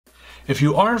If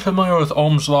you aren't familiar with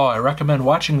Ohm's Law, I recommend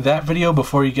watching that video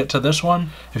before you get to this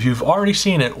one. If you've already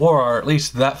seen it, or are at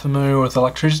least that familiar with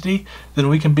electricity, then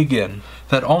we can begin.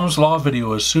 That Ohm's Law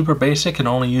video is super basic and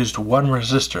only used one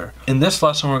resistor. In this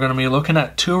lesson, we're going to be looking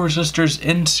at two resistors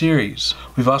in series.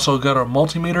 We've also got our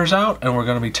multimeters out, and we're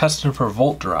going to be testing for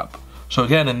volt drop. So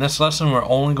again, in this lesson, we're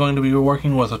only going to be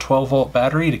working with a 12-volt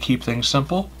battery to keep things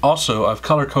simple. Also, I've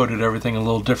color-coded everything a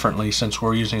little differently since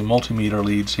we're using multimeter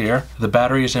leads here. The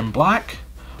battery is in black,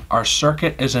 our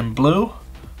circuit is in blue,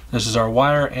 this is our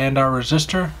wire and our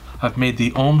resistor. I've made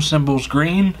the ohm symbols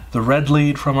green, the red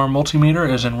lead from our multimeter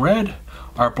is in red,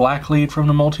 our black lead from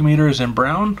the multimeter is in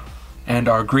brown, and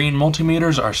our green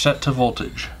multimeters are set to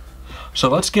voltage. So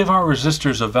let's give our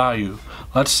resistors a value.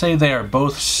 Let's say they are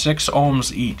both 6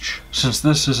 ohms each. Since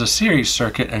this is a series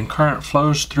circuit and current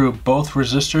flows through both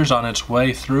resistors on its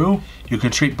way through, you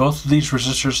can treat both of these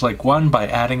resistors like one by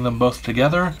adding them both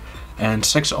together, and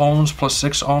 6 ohms plus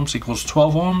 6 ohms equals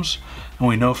 12 ohms, and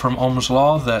we know from Ohm's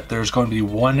Law that there's going to be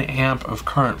 1 amp of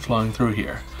current flowing through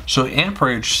here. So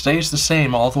amperage stays the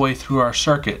same all the way through our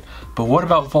circuit, but what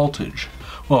about voltage?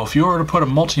 Well, if you were to put a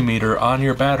multimeter on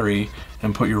your battery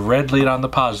and put your red lead on the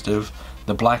positive,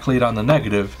 the black lead on the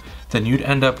negative, then you'd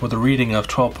end up with a reading of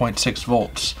 12.6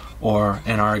 volts, or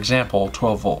in our example,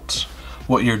 12 volts.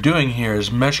 What you're doing here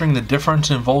is measuring the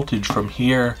difference in voltage from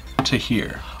here to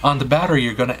here. On the battery,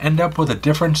 you're going to end up with a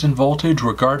difference in voltage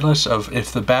regardless of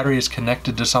if the battery is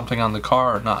connected to something on the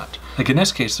car or not. Like in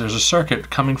this case, there's a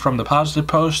circuit coming from the positive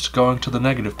post going to the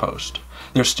negative post.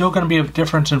 There's still going to be a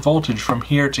difference in voltage from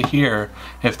here to here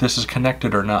if this is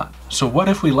connected or not. So what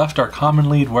if we left our common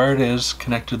lead where it is,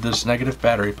 connected to this negative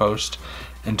battery post,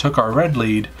 and took our red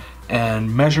lead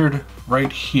and measured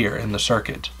right here in the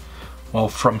circuit? Well,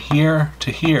 from here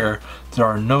to here, there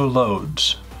are no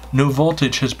loads. No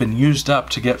voltage has been used up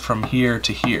to get from here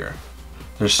to here.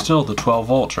 There's still the 12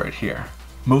 volts right here.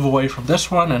 Move away from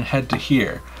this one and head to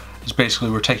here. It's basically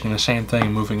we're taking the same thing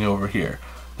and moving over here.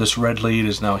 This red lead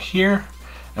is now here,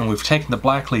 and we've taken the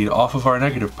black lead off of our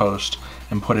negative post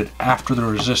and put it after the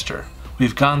resistor.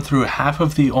 We've gone through half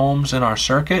of the ohms in our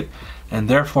circuit, and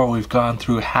therefore we've gone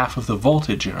through half of the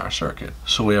voltage in our circuit.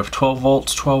 So we have 12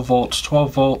 volts, 12 volts,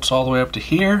 12 volts all the way up to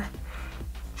here.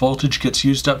 Voltage gets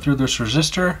used up through this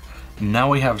resistor, and now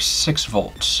we have 6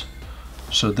 volts.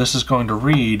 So this is going to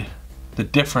read the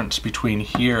difference between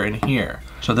here and here.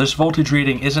 So this voltage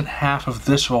reading isn't half of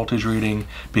this voltage reading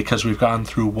because we've gone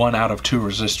through 1 out of 2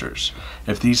 resistors.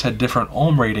 If these had different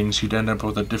ohm ratings, you'd end up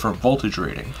with a different voltage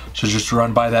rating. So just to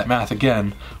run by that math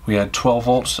again, we had 12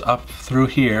 volts up through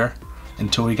here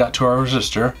until we got to our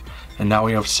resistor, and now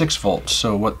we have 6 volts.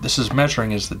 So what this is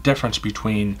measuring is the difference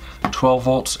between 12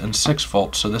 volts and 6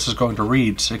 volts. So this is going to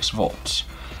read 6 volts.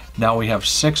 Now we have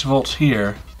 6 volts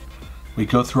here. We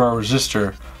go through our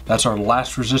resistor. That's our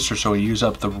last resistor, so we use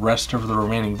up the rest of the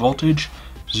remaining voltage.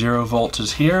 0 volts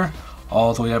is here,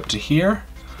 all the way up to here.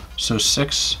 So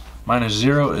 6 minus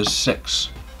 0 is 6.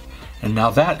 And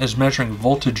now that is measuring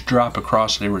voltage drop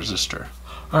across a resistor.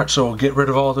 Alright, so we'll get rid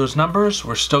of all those numbers.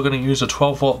 We're still going to use a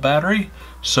 12-volt battery,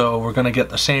 so we're going to get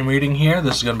the same reading here.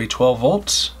 This is going to be 12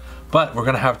 volts, but we're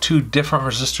going to have 2 different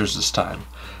resistors this time.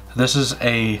 This is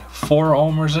a 4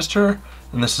 ohm resistor,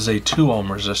 and this is a 2 ohm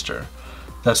resistor.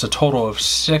 That's a total of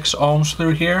 6 ohms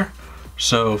through here.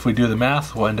 So if we do the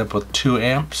math, we'll end up with 2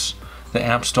 amps. The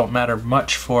amps don't matter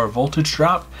much for voltage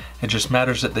drop. It just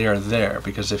matters that they are there,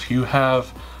 because if you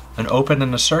have an open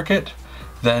in the circuit,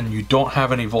 then you don't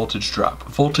have any voltage drop.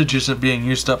 Voltage isn't being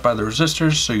used up by the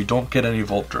resistors, so you don't get any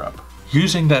volt drop.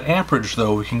 Using that amperage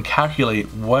though, we can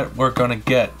calculate what we're going to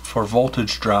get for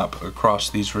voltage drop across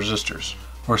these resistors.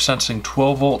 We're sensing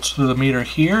 12 volts through the meter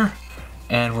here,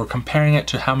 and we're comparing it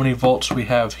to how many volts we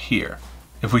have here.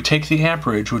 If we take the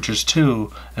amperage, which is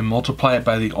 2, and multiply it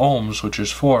by the ohms, which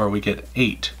is 4, we get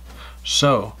 8.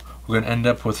 So we're going to end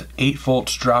up with 8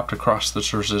 volts dropped across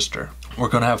this resistor. We're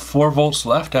going to have 4 volts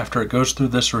left after it goes through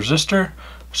this resistor,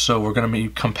 so we're going to be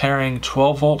comparing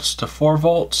 12 volts to 4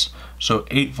 volts, so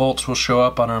 8 volts will show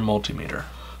up on our multimeter.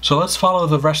 So let's follow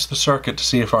the rest of the circuit to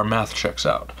see if our math checks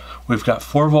out. We've got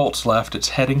 4 volts left, it's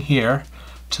heading here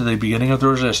to the beginning of the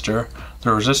resistor. The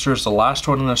resistor is the last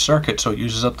one in the circuit, so it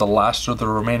uses up the last of the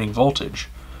remaining voltage.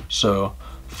 So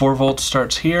 4 volts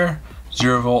starts here,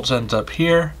 0 volts ends up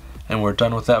here, and we're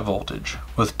done with that voltage.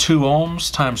 With 2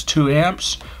 ohms times 2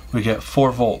 amps, we get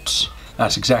 4 volts.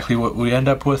 That's exactly what we end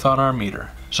up with on our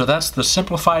meter. So that's the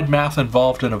simplified math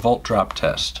involved in a volt drop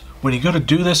test. When you go to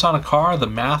do this on a car, the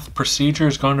math procedure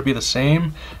is going to be the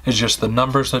same. It's just the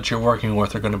numbers that you're working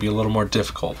with are going to be a little more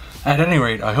difficult. At any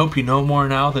rate, I hope you know more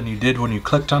now than you did when you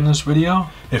clicked on this video.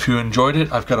 If you enjoyed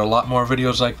it, I've got a lot more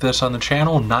videos like this on the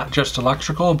channel, not just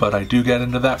electrical, but I do get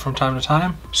into that from time to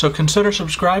time. So consider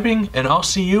subscribing, and I'll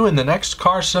see you in the next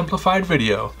Car Simplified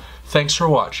video. Thanks for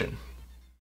watching.